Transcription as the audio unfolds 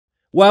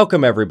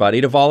Welcome everybody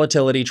to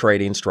Volatility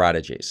Trading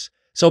Strategies.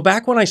 So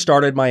back when I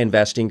started my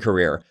investing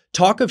career,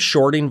 talk of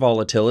shorting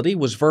volatility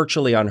was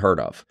virtually unheard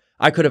of.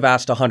 I could have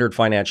asked 100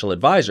 financial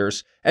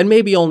advisors, and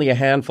maybe only a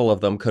handful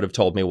of them could have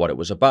told me what it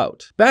was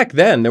about. Back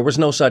then, there was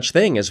no such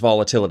thing as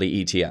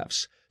volatility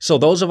ETFs. So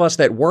those of us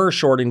that were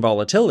shorting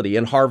volatility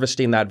and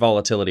harvesting that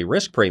volatility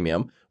risk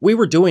premium, we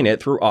were doing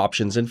it through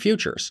options and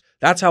futures.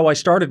 That's how I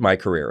started my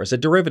career as a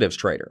derivatives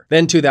trader.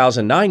 Then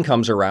 2009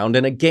 comes around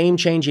and a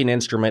game-changing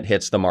instrument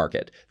hits the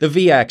market, the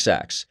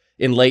VXX.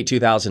 In late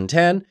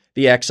 2010,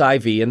 the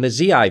XIV and the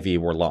ZIV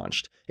were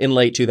launched. In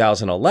late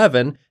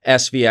 2011,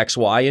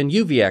 SVXY and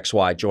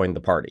UVXY joined the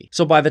party.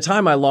 So by the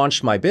time I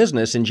launched my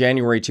business in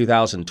January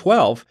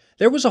 2012,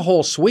 there was a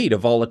whole suite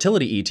of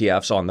volatility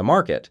ETFs on the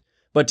market.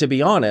 But to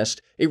be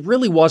honest, it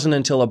really wasn't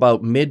until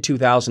about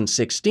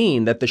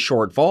mid-2016 that the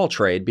short vol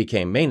trade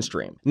became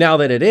mainstream. Now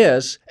that it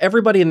is,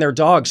 everybody and their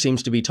dog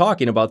seems to be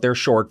talking about their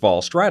short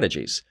vol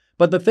strategies.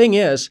 But the thing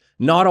is,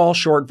 not all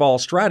short vol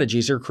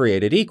strategies are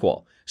created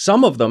equal.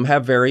 Some of them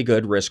have very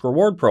good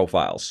risk-reward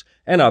profiles,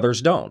 and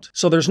others don't.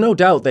 So there's no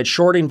doubt that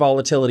shorting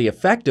volatility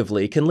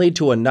effectively can lead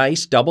to a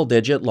nice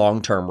double-digit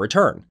long-term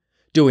return.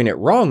 Doing it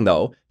wrong,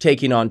 though,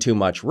 taking on too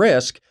much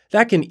risk,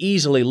 that can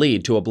easily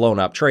lead to a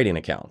blown-up trading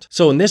account.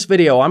 So in this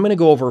video, I'm going to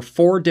go over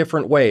 4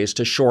 different ways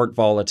to short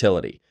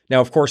volatility. Now,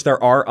 of course,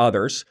 there are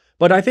others,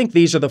 but I think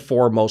these are the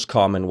 4 most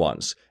common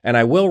ones, and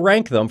I will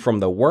rank them from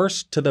the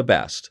worst to the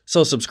best.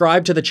 So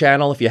subscribe to the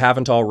channel if you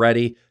haven't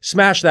already,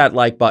 smash that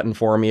like button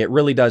for me, it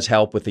really does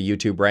help with the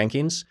YouTube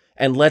rankings,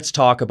 and let's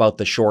talk about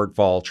the short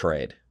vol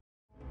trade.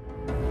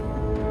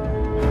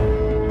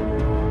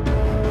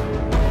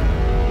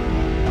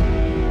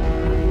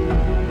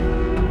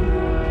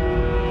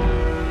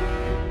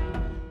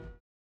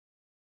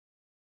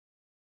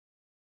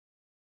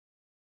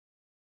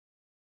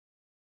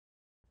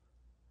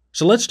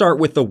 So let's start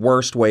with the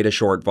worst way to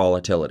short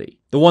volatility.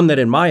 The one that,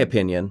 in my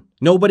opinion,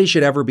 nobody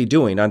should ever be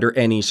doing under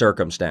any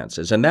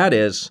circumstances, and that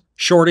is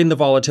shorting the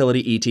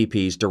volatility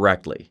ETPs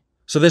directly.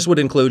 So this would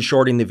include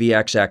shorting the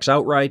VXX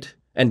outright,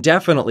 and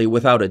definitely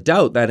without a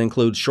doubt that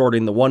includes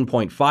shorting the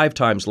 1.5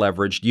 times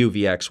leveraged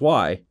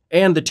UVXY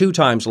and the 2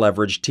 times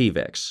leveraged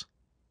TVIX.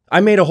 I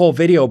made a whole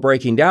video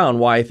breaking down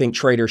why I think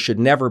traders should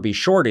never be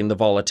shorting the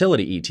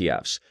volatility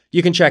ETFs.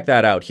 You can check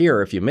that out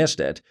here if you missed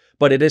it,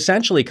 but it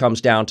essentially comes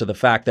down to the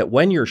fact that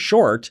when you're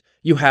short,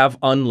 you have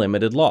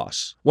unlimited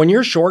loss. When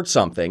you're short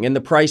something and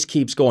the price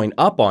keeps going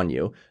up on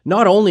you,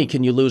 not only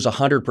can you lose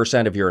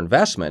 100% of your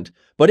investment,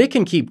 but it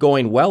can keep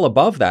going well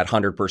above that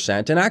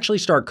 100% and actually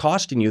start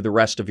costing you the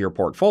rest of your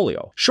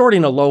portfolio.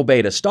 Shorting a low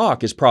beta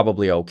stock is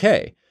probably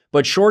okay,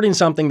 but shorting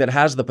something that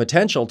has the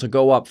potential to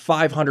go up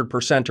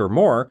 500% or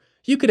more,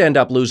 you could end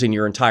up losing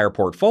your entire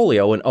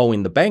portfolio and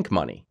owing the bank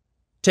money.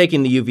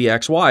 Taking the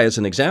UVXY as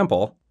an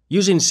example,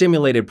 using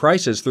simulated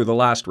prices through the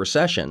last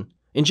recession,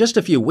 in just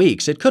a few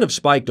weeks it could have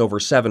spiked over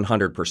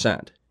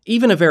 700%.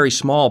 Even a very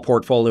small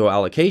portfolio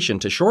allocation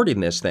to shorting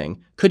this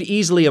thing could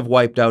easily have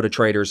wiped out a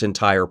trader's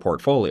entire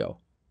portfolio.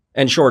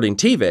 And shorting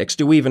TVIX,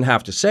 do we even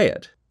have to say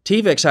it?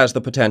 TVIX has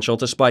the potential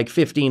to spike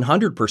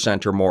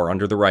 1,500% or more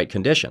under the right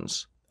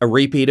conditions. A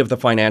repeat of the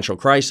financial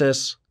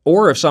crisis,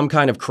 or if some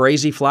kind of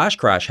crazy flash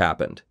crash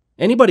happened.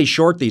 Anybody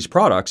short these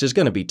products is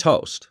going to be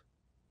toast.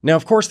 Now,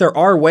 of course, there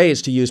are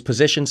ways to use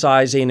position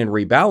sizing and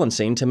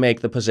rebalancing to make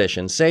the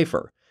position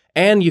safer.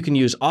 And you can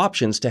use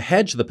options to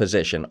hedge the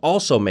position,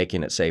 also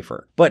making it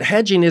safer. But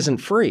hedging isn't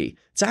free.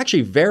 It's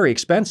actually very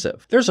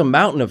expensive. There's a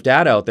mountain of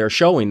data out there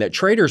showing that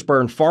traders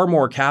burn far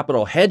more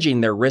capital hedging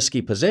their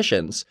risky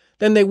positions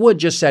than they would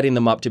just setting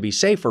them up to be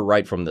safer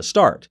right from the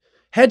start.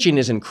 Hedging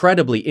is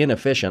incredibly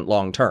inefficient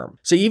long-term.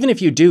 So even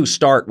if you do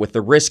start with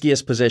the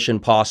riskiest position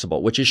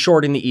possible, which is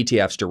shorting the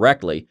ETFs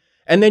directly,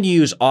 and then you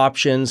use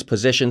options,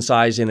 position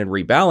sizing, and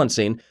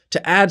rebalancing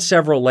to add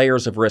several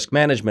layers of risk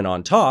management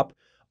on top,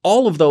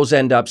 all of those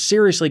end up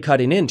seriously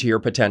cutting into your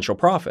potential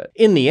profit.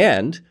 In the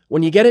end,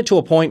 when you get it to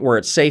a point where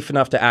it's safe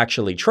enough to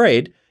actually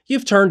trade,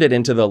 you've turned it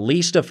into the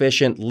least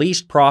efficient,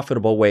 least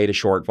profitable way to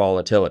short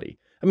volatility.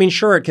 I mean,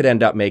 sure, it could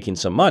end up making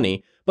some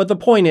money, but the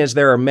point is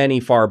there are many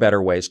far better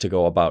ways to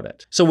go about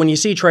it. So when you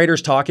see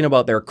traders talking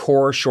about their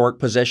core short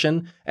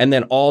position and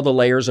then all the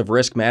layers of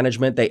risk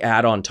management they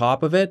add on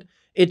top of it,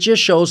 it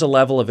just shows a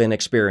level of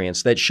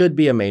inexperience that should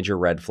be a major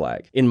red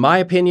flag. In my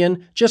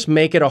opinion, just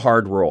make it a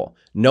hard rule.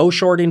 No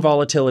shorting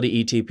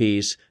volatility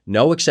ETPs,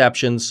 no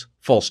exceptions,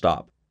 full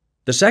stop.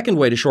 The second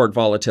way to short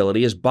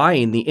volatility is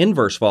buying the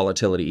inverse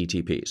volatility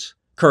ETPs.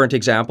 Current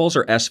examples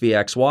are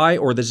SVXY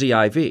or the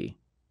ZIV.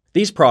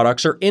 These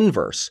products are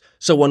inverse,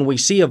 so when we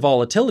see a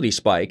volatility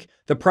spike,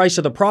 the price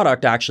of the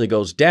product actually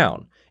goes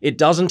down. It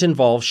doesn't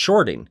involve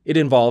shorting, it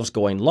involves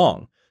going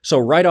long. So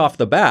right off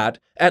the bat,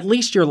 at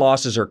least your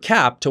losses are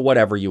capped to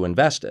whatever you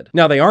invested.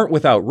 Now, they aren't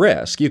without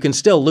risk. You can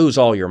still lose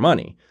all your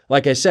money.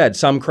 Like I said,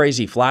 some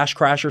crazy flash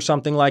crash or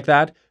something like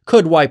that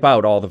could wipe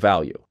out all the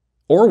value.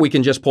 Or we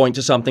can just point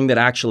to something that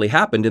actually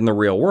happened in the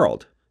real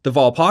world. The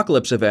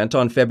Volpocalypse event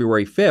on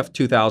February 5th,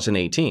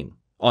 2018.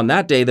 On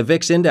that day, the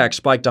VIX index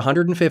spiked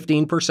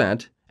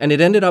 115%, and it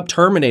ended up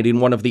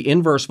terminating one of the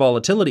inverse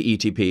volatility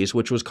ETPs,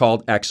 which was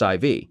called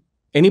XIV.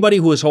 Anybody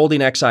who was holding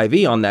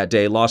XIV on that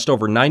day lost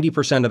over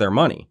 90% of their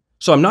money.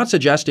 So I'm not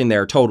suggesting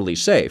they're totally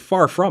safe,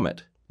 far from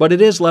it. But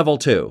it is level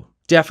 2,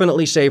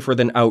 definitely safer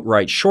than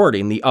outright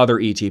shorting the other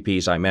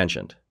ETPs I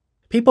mentioned.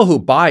 People who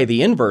buy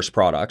the inverse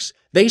products,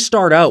 they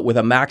start out with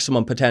a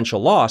maximum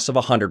potential loss of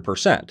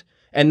 100%,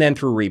 and then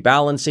through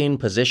rebalancing,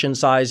 position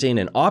sizing,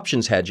 and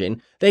options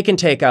hedging, they can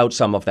take out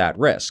some of that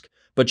risk.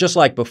 But just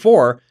like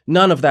before,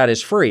 none of that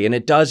is free, and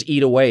it does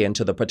eat away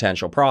into the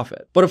potential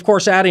profit. But of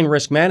course, adding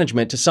risk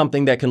management to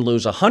something that can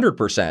lose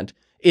 100%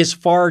 is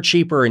far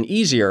cheaper and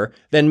easier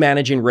than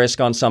managing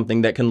risk on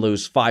something that can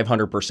lose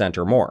 500%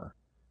 or more.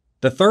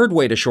 The third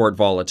way to short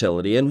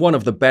volatility, and one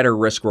of the better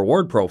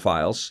risk-reward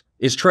profiles,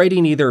 is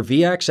trading either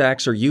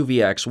VXX or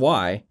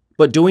UVXY,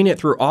 but doing it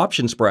through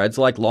option spreads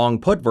like long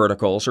put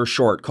verticals or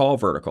short call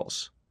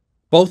verticals.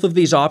 Both of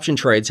these option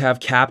trades have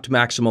capped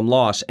maximum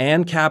loss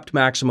and capped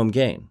maximum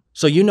gain,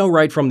 so you know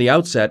right from the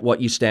outset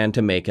what you stand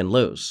to make and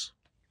lose.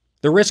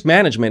 The risk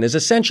management is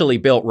essentially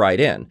built right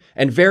in,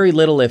 and very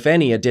little if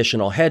any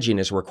additional hedging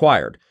is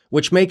required,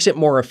 which makes it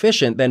more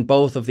efficient than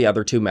both of the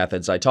other two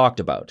methods I talked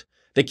about.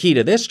 The key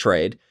to this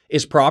trade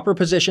is proper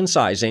position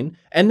sizing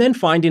and then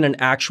finding an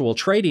actual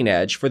trading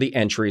edge for the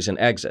entries and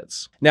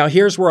exits. Now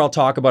here's where I'll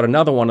talk about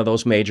another one of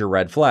those major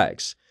red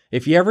flags.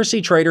 If you ever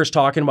see traders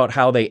talking about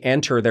how they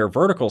enter their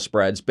vertical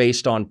spreads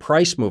based on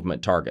price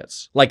movement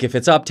targets, like if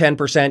it's up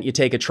 10%, you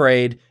take a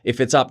trade,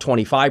 if it's up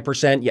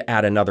 25%, you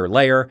add another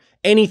layer,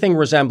 anything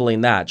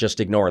resembling that, just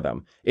ignore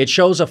them. It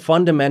shows a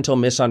fundamental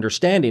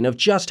misunderstanding of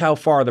just how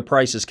far the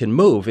prices can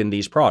move in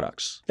these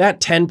products.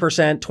 That 10%,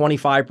 25%,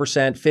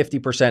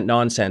 50%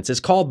 nonsense is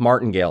called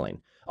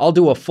martingaling. I'll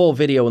do a full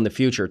video in the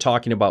future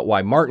talking about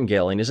why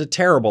martingaling is a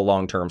terrible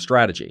long-term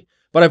strategy,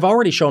 but I've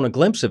already shown a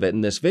glimpse of it in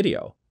this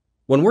video.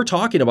 When we're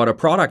talking about a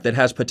product that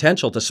has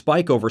potential to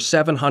spike over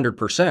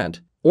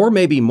 700%, or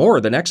maybe more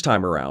the next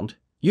time around,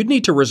 you'd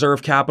need to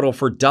reserve capital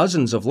for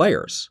dozens of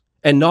layers.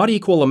 And not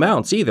equal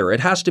amounts either, it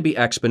has to be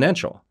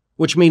exponential,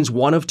 which means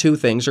one of two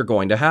things are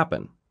going to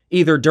happen.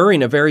 Either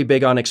during a very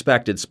big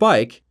unexpected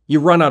spike, you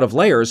run out of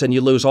layers and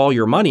you lose all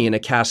your money in a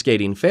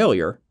cascading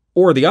failure,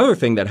 or the other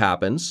thing that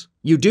happens,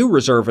 you do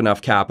reserve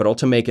enough capital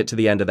to make it to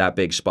the end of that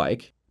big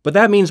spike, but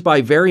that means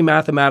by very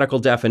mathematical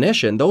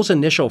definition, those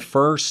initial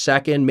first,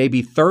 second,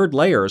 maybe third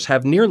layers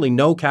have nearly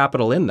no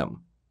capital in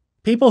them.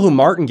 People who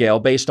martingale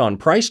based on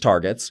price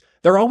targets,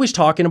 they're always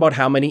talking about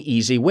how many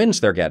easy wins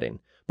they're getting.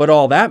 But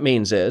all that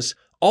means is,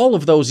 all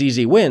of those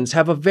easy wins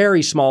have a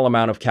very small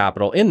amount of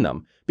capital in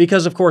them,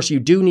 because of course you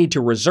do need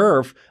to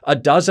reserve a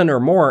dozen or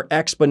more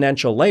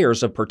exponential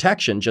layers of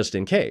protection just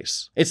in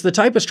case. It's the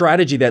type of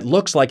strategy that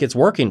looks like it's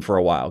working for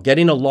a while,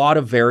 getting a lot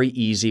of very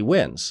easy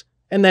wins,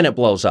 and then it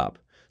blows up.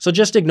 So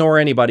just ignore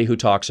anybody who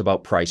talks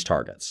about price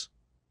targets.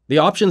 The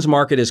options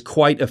market is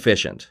quite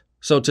efficient,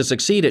 so to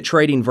succeed at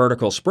trading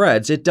vertical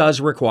spreads, it does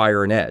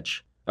require an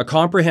edge, a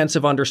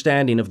comprehensive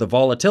understanding of the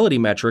volatility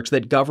metrics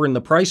that govern the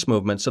price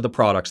movements of the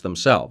products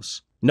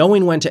themselves.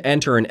 Knowing when to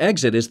enter and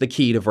exit is the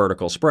key to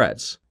vertical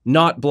spreads,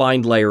 not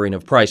blind layering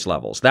of price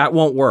levels. That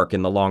won't work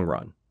in the long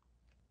run.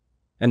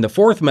 And the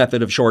fourth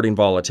method of shorting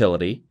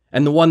volatility,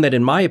 and the one that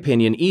in my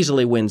opinion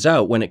easily wins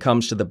out when it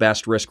comes to the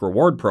best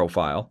risk-reward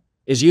profile,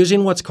 is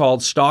using what's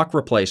called stock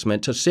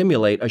replacement to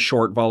simulate a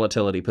short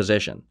volatility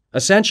position,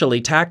 essentially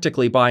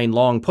tactically buying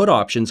long put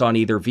options on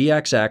either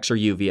VXX or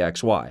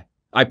UVXY.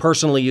 I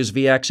personally use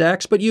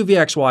VXX, but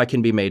UVXY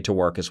can be made to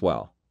work as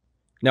well.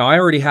 Now, I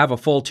already have a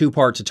full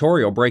 2-part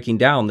tutorial breaking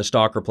down the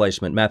stock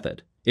replacement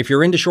method. If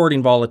you're into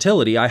shorting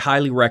volatility, I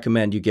highly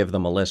recommend you give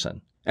them a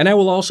listen. And I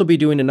will also be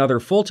doing another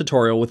full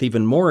tutorial with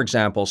even more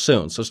examples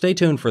soon, so stay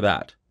tuned for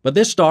that. But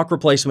this stock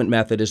replacement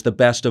method is the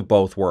best of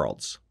both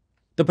worlds.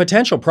 The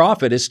potential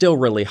profit is still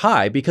really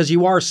high because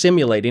you are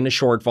simulating a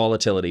short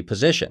volatility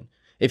position.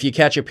 If you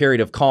catch a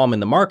period of calm in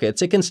the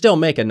markets, it can still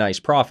make a nice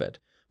profit.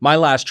 My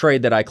last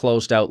trade that I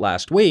closed out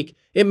last week,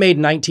 it made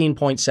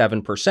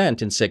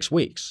 19.7% in 6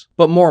 weeks.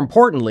 But more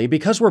importantly,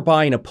 because we're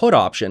buying a put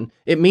option,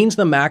 it means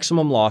the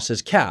maximum loss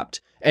is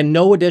capped, and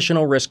no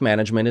additional risk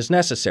management is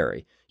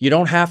necessary. You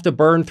don't have to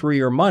burn through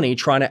your money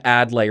trying to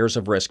add layers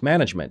of risk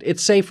management.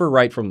 It's safer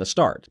right from the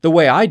start. The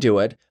way I do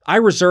it, I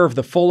reserve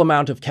the full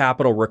amount of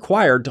capital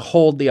required to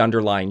hold the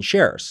underlying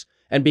shares.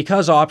 And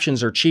because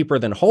options are cheaper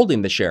than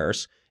holding the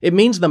shares, it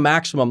means the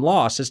maximum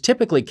loss is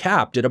typically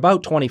capped at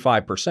about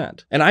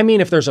 25%. And I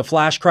mean if there's a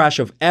flash crash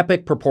of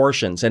epic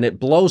proportions and it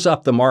blows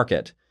up the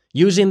market,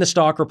 using the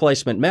stock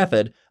replacement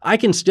method, I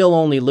can still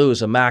only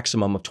lose a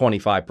maximum of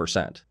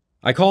 25%.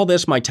 I call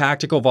this my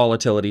tactical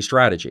volatility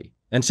strategy.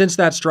 And since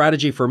that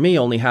strategy for me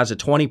only has a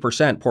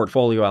 20%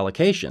 portfolio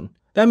allocation,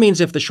 that means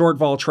if the short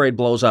vol trade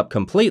blows up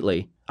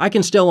completely, I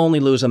can still only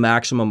lose a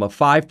maximum of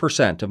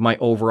 5% of my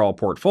overall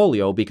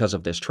portfolio because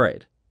of this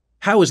trade.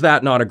 How is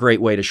that not a great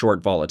way to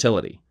short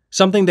volatility?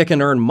 Something that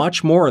can earn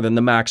much more than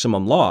the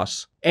maximum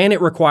loss, and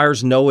it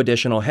requires no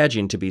additional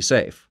hedging to be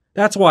safe.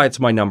 That's why it's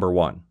my number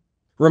one.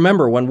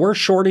 Remember, when we're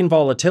shorting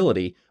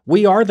volatility,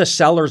 we are the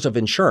sellers of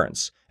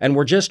insurance, and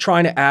we're just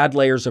trying to add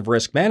layers of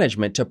risk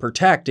management to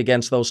protect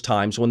against those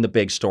times when the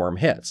big storm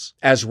hits.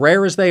 As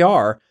rare as they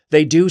are,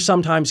 they do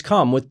sometimes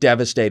come with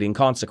devastating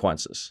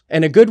consequences.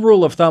 And a good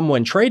rule of thumb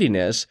when trading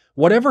is,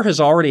 whatever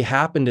has already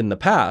happened in the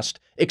past,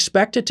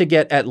 expect it to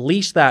get at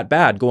least that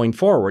bad going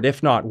forward,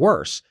 if not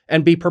worse,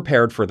 and be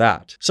prepared for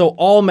that. So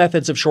all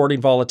methods of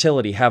shorting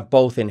volatility have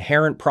both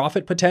inherent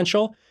profit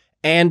potential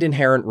and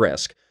inherent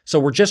risk. So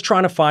we're just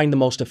trying to find the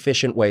most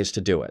efficient ways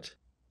to do it.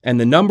 And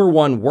the number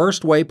one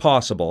worst way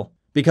possible,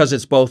 because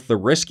it's both the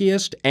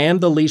riskiest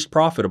and the least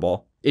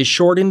profitable, is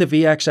shorting the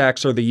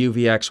VXX or the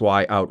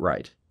UVXY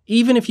outright.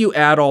 Even if you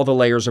add all the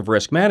layers of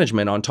risk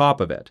management on top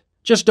of it.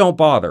 Just don't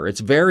bother. It's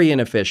very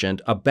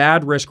inefficient, a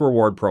bad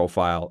risk-reward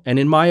profile, and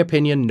in my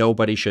opinion,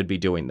 nobody should be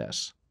doing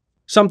this.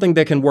 Something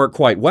that can work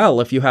quite well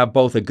if you have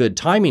both a good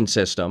timing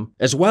system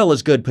as well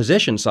as good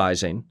position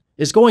sizing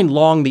is going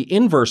long the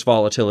inverse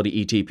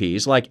volatility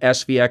ETPs like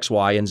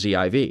SVXY and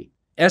ZIV.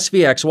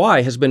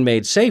 SVXY has been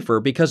made safer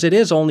because it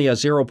is only a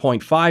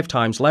 0.5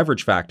 times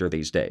leverage factor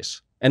these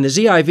days, and the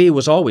ZIV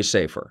was always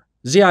safer.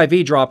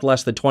 ZIV dropped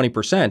less than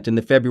 20% in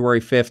the February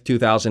 5th,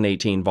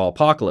 2018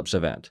 Volpocalypse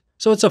event,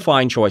 so it's a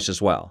fine choice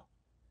as well.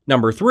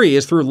 Number 3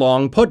 is through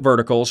long put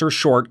verticals or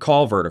short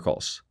call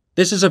verticals.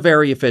 This is a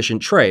very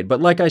efficient trade,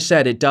 but like I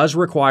said, it does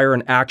require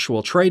an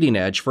actual trading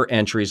edge for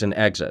entries and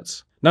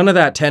exits. None of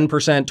that 10%,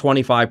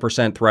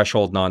 25%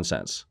 threshold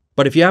nonsense.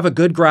 But if you have a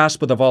good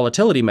grasp of the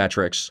volatility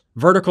metrics,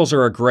 verticals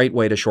are a great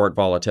way to short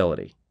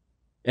volatility.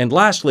 And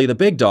lastly, the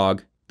big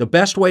dog, the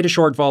best way to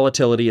short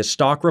volatility is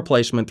stock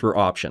replacement through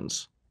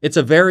options. It's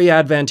a very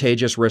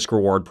advantageous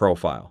risk-reward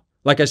profile.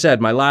 Like I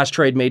said, my last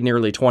trade made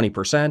nearly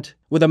 20%,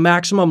 with a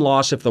maximum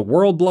loss if the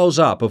world blows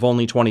up of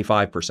only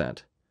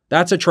 25%.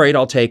 That's a trade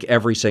I'll take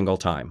every single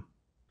time.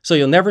 So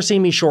you'll never see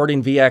me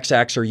shorting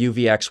VXX or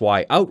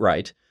UVXY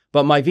outright,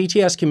 but my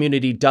VTS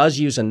community does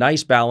use a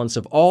nice balance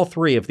of all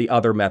three of the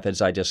other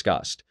methods I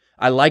discussed.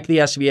 I like the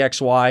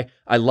SVXY,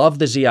 I love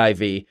the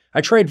ZIV,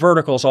 I trade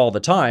verticals all the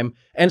time,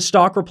 and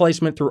stock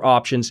replacement through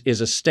options is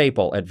a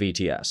staple at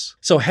VTS.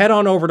 So head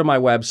on over to my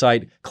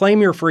website,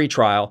 claim your free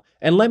trial,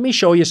 and let me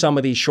show you some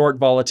of these short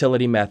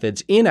volatility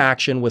methods in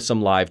action with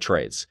some live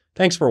trades.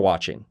 Thanks for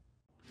watching.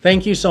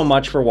 Thank you so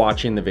much for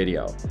watching the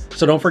video.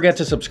 So don't forget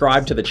to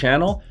subscribe to the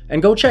channel and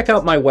go check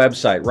out my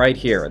website right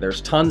here.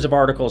 There's tons of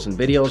articles and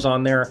videos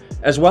on there,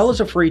 as well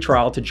as a free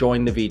trial to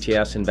join the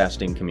VTS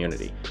investing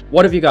community.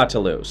 What have you got to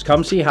lose?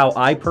 Come see how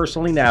I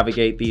personally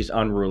navigate these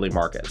unruly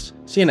markets.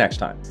 See you next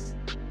time.